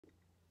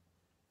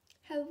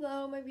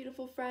Hello, my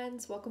beautiful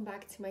friends. Welcome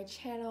back to my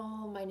channel.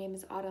 My name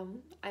is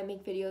Autumn. I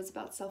make videos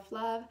about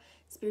self-love,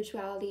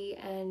 spirituality,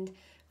 and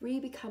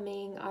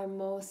re-becoming our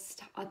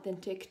most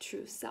authentic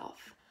true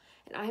self.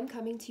 And I'm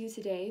coming to you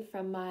today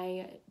from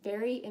my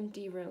very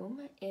empty room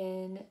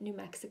in New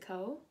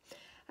Mexico.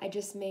 I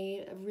just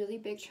made a really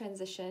big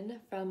transition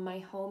from my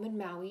home in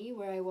Maui,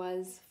 where I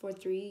was for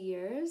 3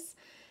 years,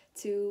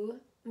 to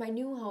my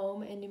new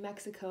home in New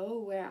Mexico,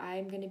 where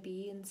I'm going to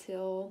be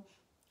until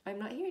I'm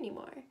not here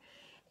anymore.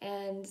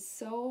 And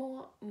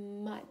so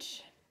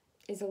much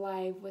is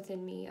alive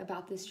within me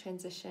about this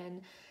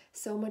transition.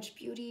 So much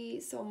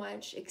beauty, so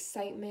much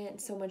excitement,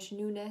 so much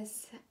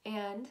newness,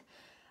 and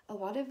a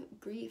lot of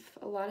grief,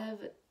 a lot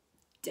of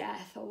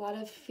death, a lot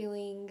of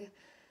feeling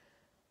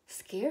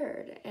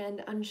scared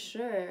and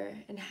unsure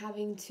and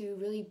having to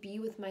really be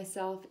with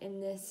myself in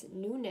this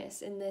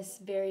newness, in this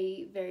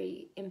very,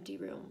 very empty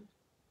room.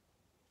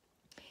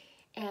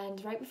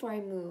 And right before I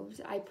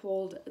moved, I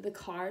pulled the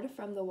card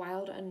from the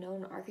Wild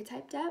Unknown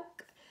Archetype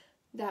deck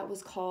that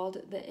was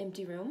called The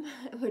Empty Room,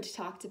 which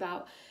talked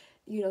about,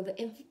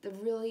 the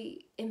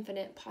really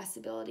infinite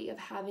possibility of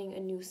having a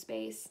new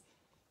space.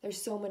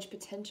 There's so much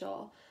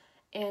potential.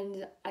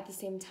 And at the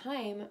same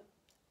time,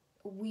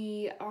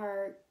 we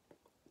are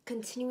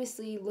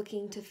continuously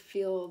looking to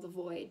fill the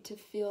void, to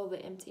feel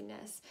the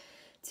emptiness,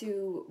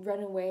 to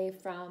run away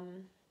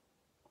from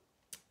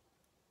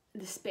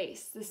the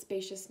space, the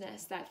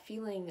spaciousness, that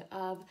feeling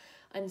of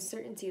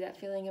uncertainty, that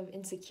feeling of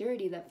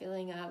insecurity, that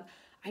feeling of,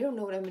 I don't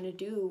know what I'm going to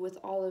do with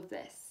all of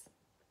this.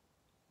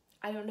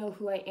 I don't know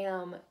who I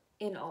am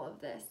in all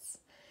of this.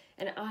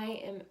 And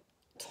I am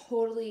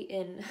totally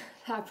in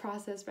that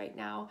process right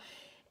now.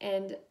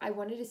 And I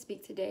wanted to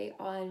speak today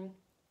on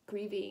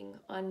grieving,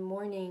 on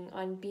mourning,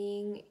 on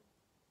being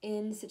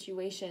in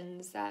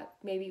situations that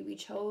maybe we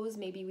chose,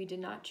 maybe we did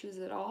not choose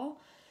at all,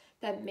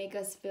 that make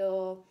us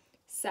feel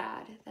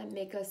sad, that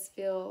make us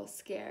feel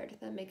scared,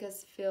 that make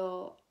us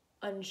feel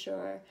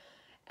unsure,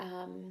 that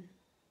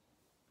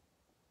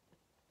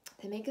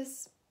make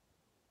us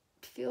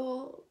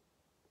feel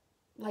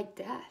like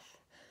death.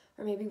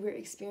 Or maybe we're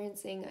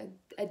experiencing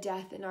a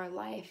death in our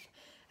life,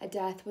 a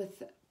death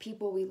with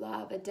people we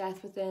love, a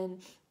death within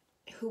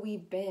who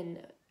we've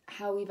been,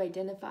 how we've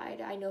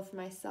identified. I know for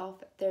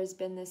myself, there's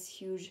been this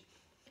huge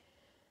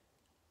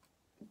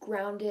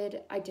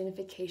grounded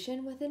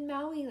identification within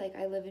Maui. Like,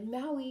 I live in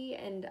Maui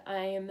and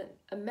I'm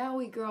a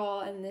Maui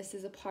girl, and this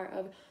is a part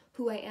of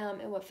who I am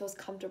and what feels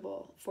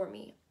comfortable for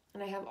me.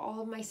 And I have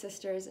all of my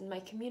sisters in my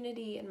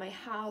community, in my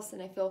house,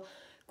 and I feel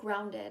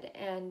grounded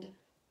and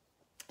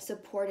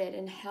supported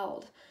and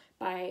held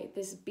by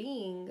this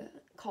being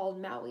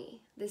called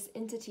Maui, this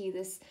entity,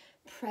 this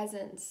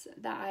presence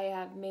that I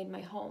have made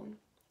my home.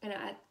 And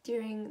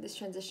during this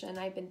transition,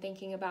 I've been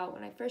thinking about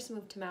when I first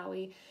moved to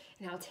Maui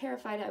and how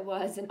terrified I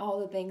was and all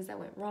the things that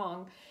went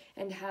wrong,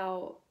 and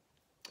how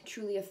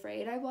truly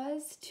afraid I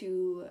was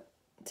to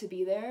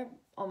be there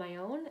on my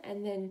own.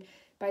 And then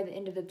by the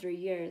end of the 3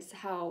 years,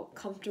 how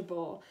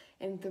comfortable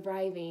and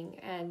thriving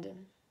and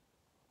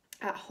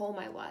at home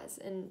I was.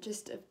 And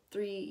just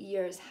 3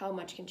 years, how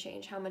much can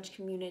change, how much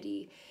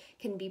community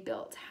can be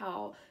built,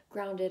 how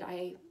grounded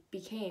I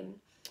became.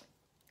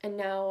 And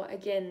now,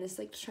 again, this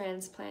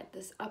transplant,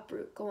 this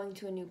uproot, going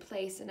to a new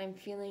place, and I'm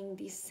feeling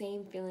these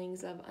same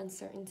feelings of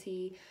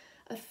uncertainty,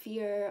 of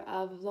fear,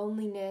 of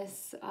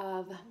loneliness,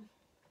 of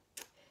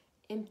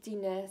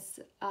emptiness,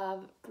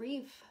 of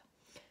grief,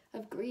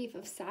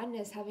 of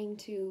sadness, having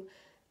to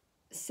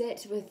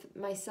sit with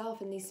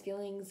myself in these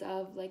feelings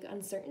of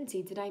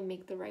uncertainty. Did I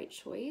make the right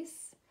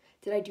choice?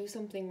 Did I do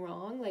something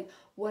wrong?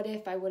 What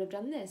if I would have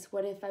done this?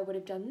 What if I would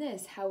have done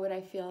this? How would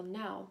I feel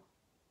now?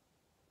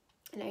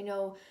 And I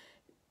know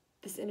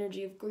this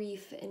energy of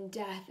grief and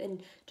death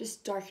and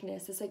just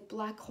darkness, this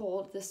black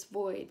hole, this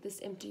void, this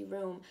empty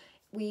room,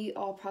 we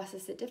all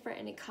process it different,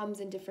 and it comes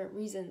in different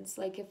reasons.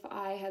 If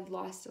I had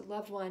lost a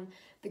loved one,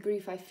 the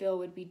grief I feel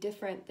would be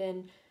different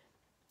than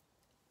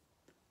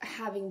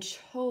having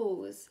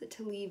chose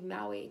to leave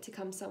Maui to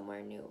come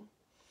somewhere new.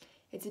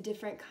 It's a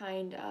different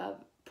kind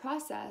of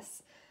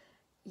process,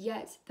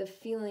 yet the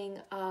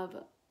feeling of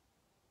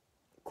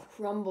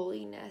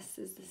crumbliness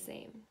is the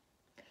same.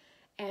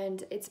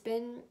 And it's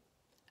been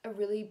a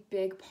really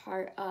big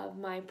part of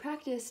my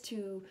practice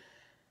to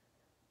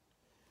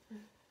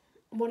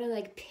want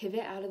to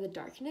pivot out of the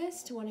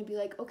darkness, to want to be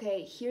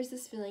okay, here's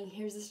this feeling,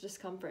 here's this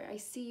discomfort. I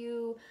see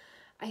you,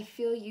 I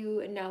feel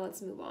you, and now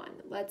let's move on.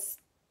 Let's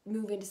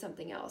move into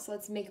something else.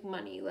 Let's make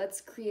money. Let's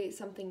create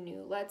something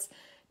new. Let's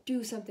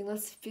do something.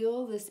 Let's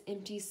fill this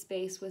empty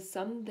space with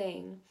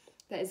something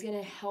that is going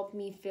to help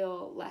me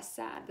feel less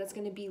sad. That's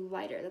going to be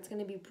lighter. That's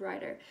going to be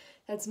brighter.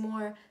 That's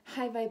more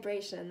high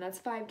vibration. That's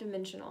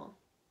 5-dimensional.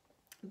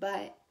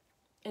 But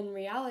in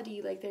reality,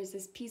 there's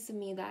this piece of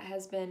me that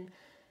has been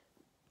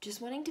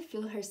just wanting to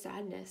feel her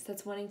sadness,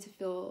 that's wanting to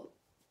feel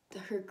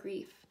her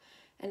grief.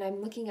 And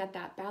I'm looking at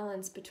that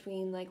balance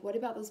between what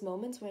about those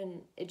moments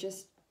when it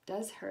just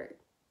does hurt?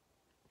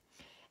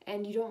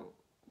 And you don't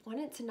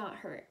want it to not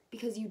hurt,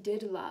 because you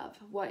did love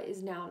what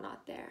is now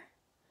not there.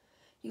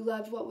 You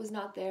loved what was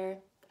not there.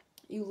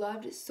 You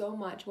loved so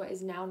much what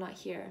is now not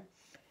here,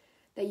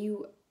 that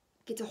you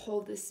get to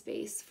hold this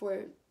space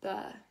for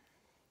the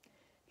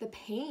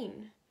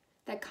pain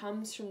that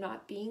comes from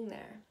not being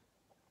there.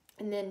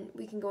 And then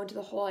we can go into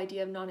the whole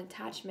idea of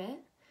non-attachment,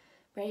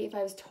 right? If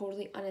I was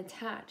totally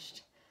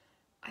unattached,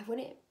 I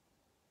wouldn't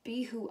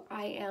be who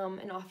I am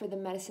and offer the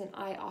medicine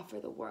I offer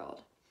the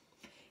world.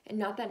 And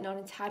not that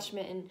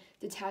non-attachment and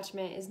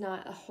detachment is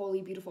not a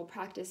wholly beautiful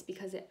practice,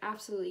 because it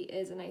absolutely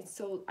is, and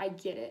I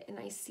get it and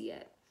I see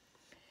it.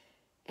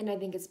 And I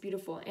think it's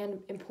beautiful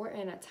and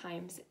important at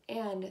times.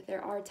 And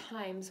there are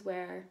times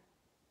where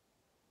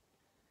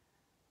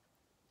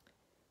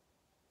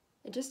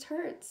it just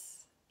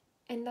hurts.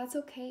 And that's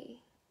okay.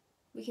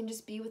 We can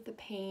just be with the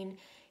pain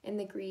and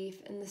the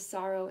grief and the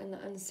sorrow and the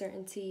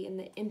uncertainty and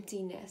the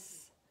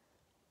emptiness,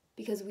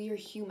 because we are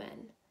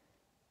human.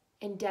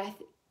 And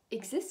death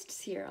exists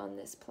here on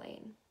this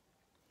plane.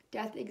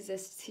 Death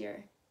exists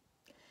here.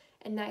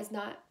 And that is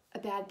not a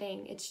bad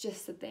thing. It's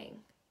just a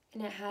thing.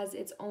 And it has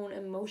its own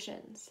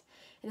emotions.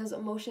 And those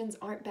emotions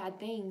aren't bad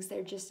things.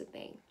 They're just a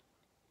thing.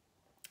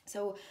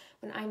 So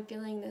when I'm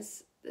feeling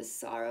this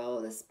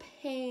sorrow, this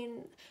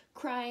pain,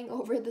 crying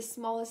over the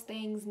smallest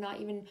things, not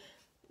even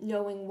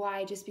knowing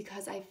why, just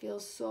because I feel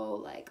so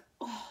like,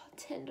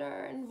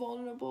 tender and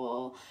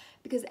vulnerable,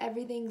 because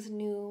everything's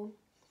new,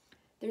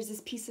 there's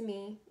this piece of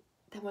me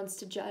that wants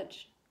to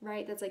judge,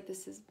 right? That's like,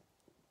 this is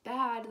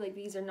bad, like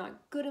these are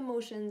not good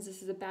emotions,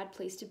 this is a bad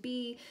place to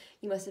be,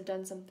 you must have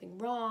done something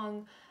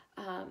wrong,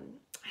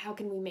 how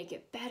can we make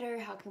it better,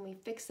 how can we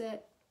fix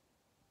it?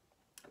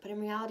 But in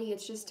reality,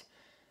 it's just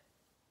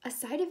a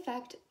side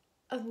effect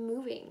of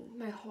moving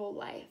my whole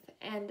life,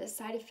 and a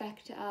side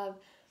effect of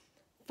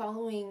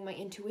following my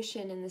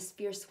intuition in this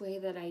fierce way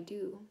that I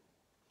do.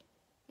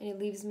 And it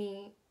leaves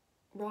me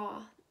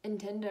raw and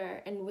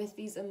tender and with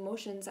these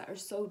emotions that are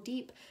so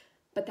deep,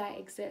 but that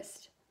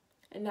exist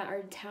and that are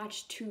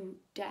attached to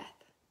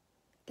death,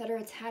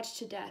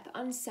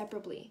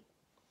 inseparably.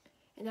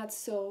 And that's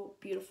so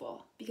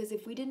beautiful, because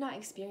if we did not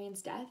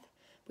experience death,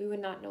 we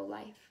would not know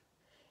life.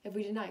 If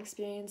we did not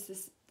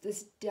experience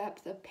this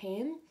depth of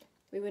pain,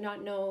 we would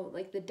not know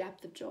like the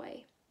depth of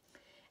joy.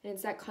 And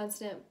it's that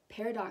constant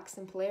paradox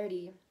and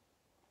polarity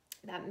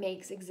that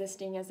makes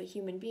existing as a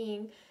human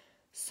being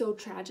so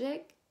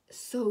tragic,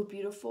 so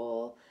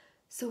beautiful,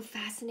 so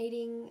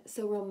fascinating,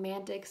 so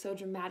romantic, so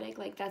dramatic.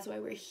 Like, that's why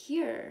we're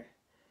here.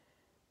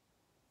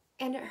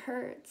 And it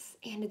hurts,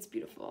 and it's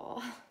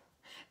beautiful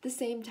at the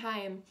same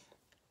time.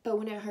 But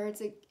when it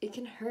hurts, it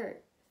can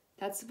hurt.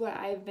 That's what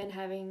I've been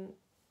having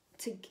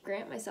to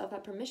grant myself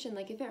that permission.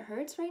 Like, if it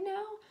hurts right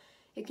now,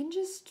 it can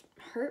just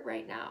hurt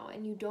right now,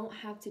 and you don't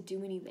have to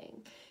do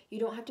anything. You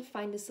don't have to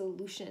find a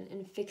solution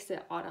and fix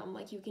it, Autumn.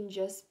 Like, you can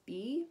just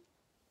be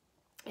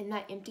in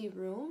that empty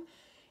room,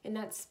 in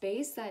that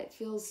space that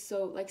feels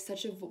so, like,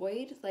 such a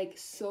void, like,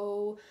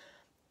 so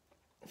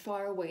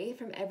far away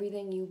from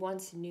everything you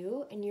once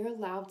knew, and you're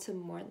allowed to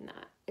mourn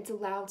that. It's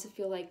allowed to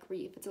feel like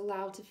grief. It's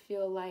allowed to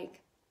feel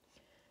like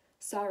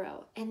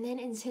sorrow. And then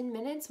in 10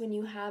 minutes, when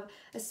you have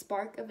a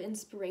spark of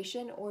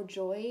inspiration or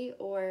joy,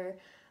 or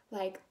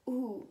like,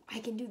 ooh, I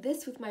can do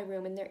this with my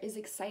room, and there is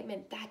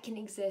excitement, that can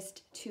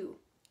exist too.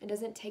 It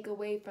doesn't take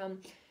away from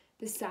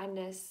the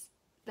sadness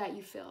that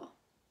you feel.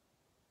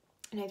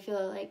 And I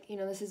feel like,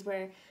 this is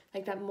where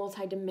like that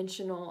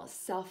multidimensional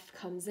self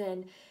comes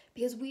in,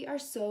 because we are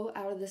so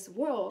out of this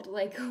world.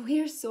 Like, we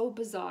are so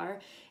bizarre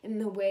in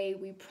the way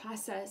we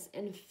process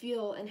and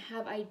feel and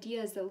have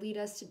ideas that lead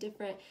us to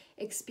different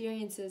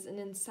experiences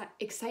and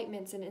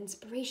excitements and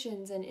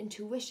inspirations and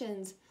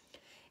intuitions.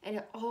 And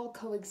it all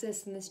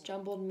coexists in this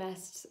jumbled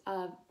mess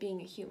of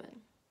being a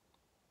human.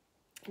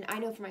 And I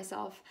know for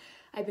myself,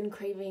 I've been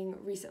craving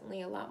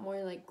recently a lot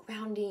more like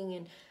grounding,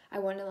 and I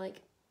want to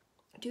like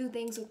do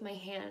things with my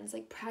hands,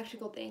 like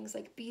practical things,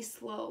 like be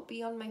slow,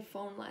 be on my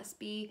phone less,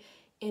 be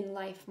in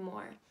life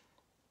more.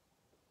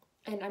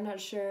 And I'm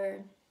not sure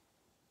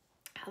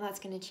how that's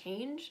going to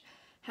change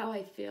how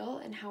I feel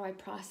and how I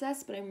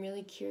process, but I'm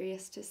really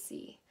curious to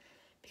see.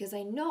 Because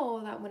I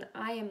know that when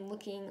I am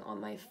looking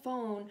on my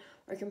phone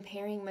or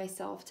comparing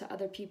myself to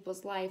other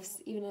people's lives,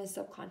 even in a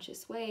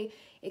subconscious way,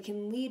 it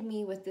can lead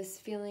me with this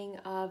feeling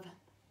of,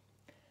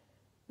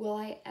 will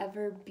I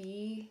ever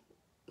be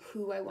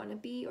who I want to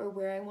be, or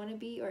where I want to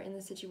be, or in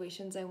the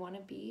situations I want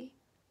to be?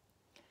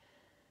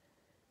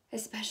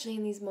 Especially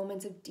in these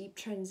moments of deep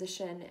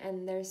transition,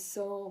 and there's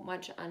so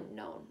much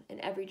unknown in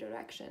every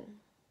direction.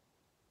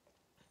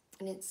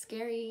 And it's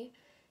scary,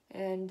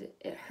 and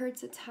it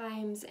hurts at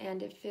times,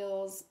 and it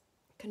feels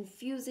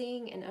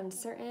confusing and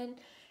uncertain,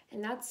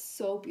 and that's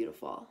so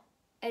beautiful.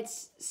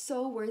 It's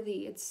so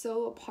worthy. It's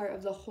so a part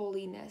of the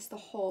holiness, the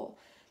whole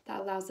that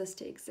allows us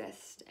to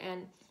exist.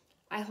 And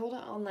I hold an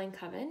online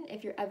coven.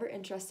 If you're ever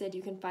interested,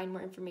 you can find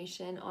more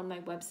information on my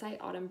website,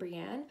 Autumn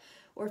Brienne,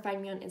 or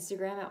find me on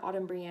Instagram at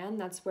Autumn Brienne.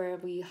 That's where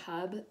we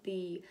hub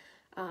the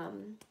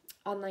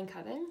online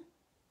coven.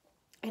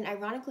 And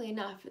ironically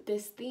enough,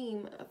 this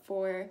theme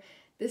for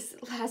this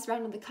last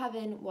round of the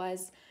coven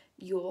was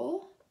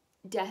Yule,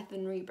 death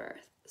and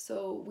rebirth.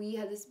 So we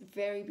had this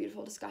very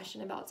beautiful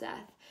discussion about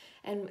death,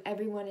 and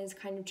everyone is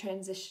kind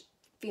of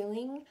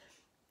feeling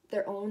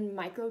their own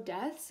micro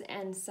deaths,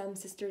 and some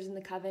sisters in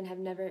the coven have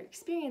never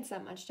experienced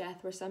that much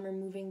death, where some are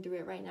moving through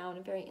it right now in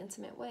a very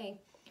intimate way.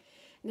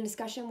 And the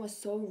discussion was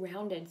so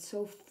rounded,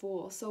 so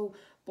full, so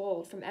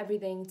bold, from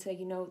everything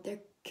to, there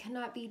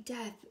cannot be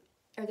death,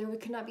 or there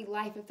could not be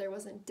life if there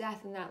wasn't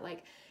death, and that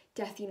like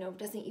death,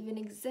 doesn't even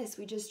exist.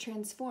 We just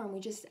transform, we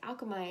just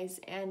alchemize.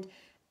 And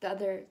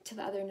to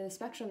the other end of the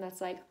spectrum, that's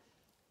like,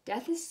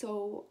 death is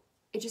so,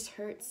 it just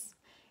hurts.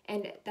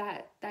 And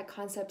that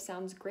concept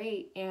sounds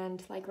great,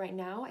 and like right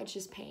now it's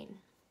just pain,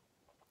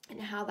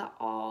 and how that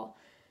all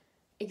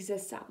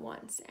exists at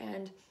once.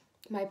 And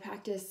my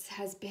practice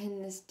has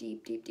been this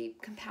deep, deep,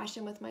 deep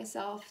compassion with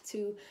myself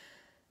to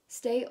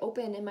stay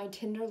open in my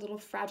tender little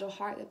fragile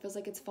heart that feels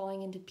like it's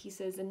falling into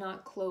pieces, and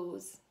not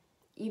close.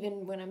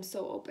 Even when I'm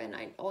so open,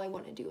 all I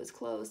want to do is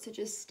close, to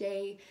just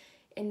stay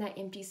in that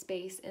empty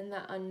space, in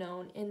that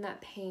unknown, in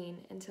that pain,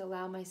 and to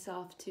allow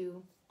myself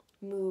to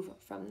move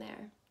from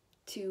there,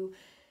 to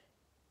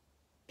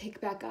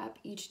pick back up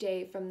each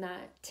day from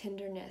that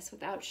tenderness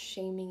without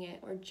shaming it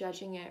or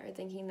judging it or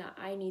thinking that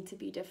I need to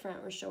be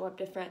different or show up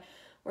different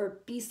or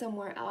be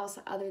somewhere else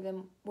other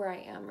than where I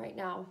am right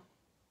now.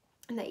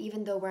 And that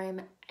even though where I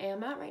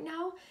am at right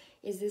now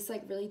is this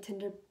like really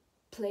tender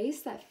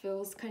place that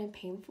feels kind of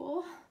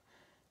painful,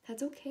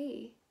 that's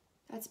okay.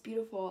 That's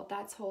beautiful.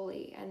 That's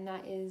holy. And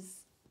that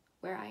is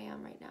where I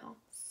am right now.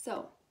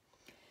 So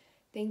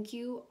thank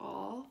you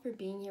all for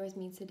being here with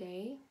me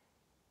today.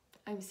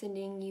 I'm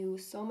sending you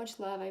so much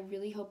love. I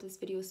really hope this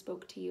video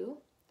spoke to you.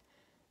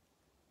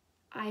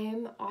 I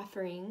am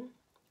offering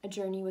a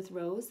journey with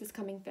Rose this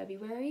coming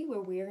February, where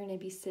we're going to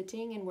be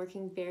sitting and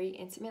working very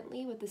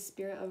intimately with the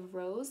spirit of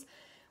Rose,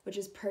 which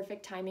is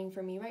perfect timing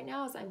for me right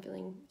now, as I'm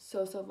feeling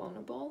so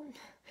vulnerable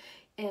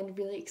and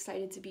really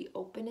excited to be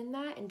open in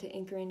that and to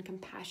anchor in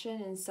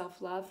compassion and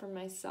self-love for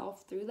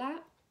myself through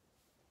that.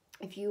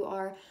 If you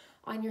are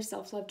on your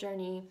self-love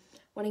journey,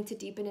 wanting to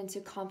deepen into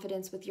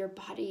confidence with your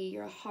body,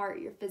 your heart,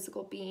 your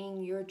physical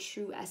being, your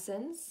true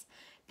essence,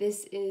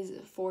 this is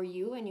for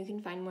you, and you can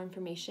find more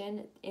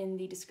information in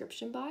the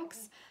description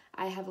box.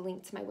 I have a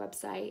link to my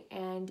website,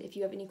 and if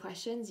you have any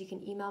questions, you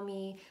can email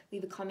me,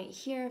 leave a comment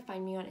here,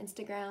 find me on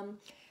Instagram.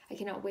 I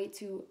cannot wait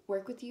to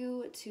work with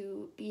you,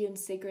 to be in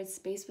sacred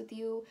space with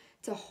you,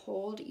 to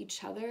hold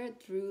each other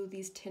through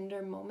these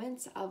tender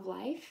moments of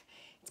life.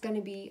 It's going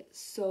to be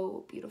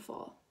so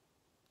beautiful.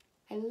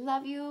 I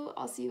love you.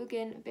 I'll see you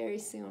again very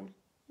soon.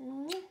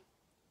 Mwah.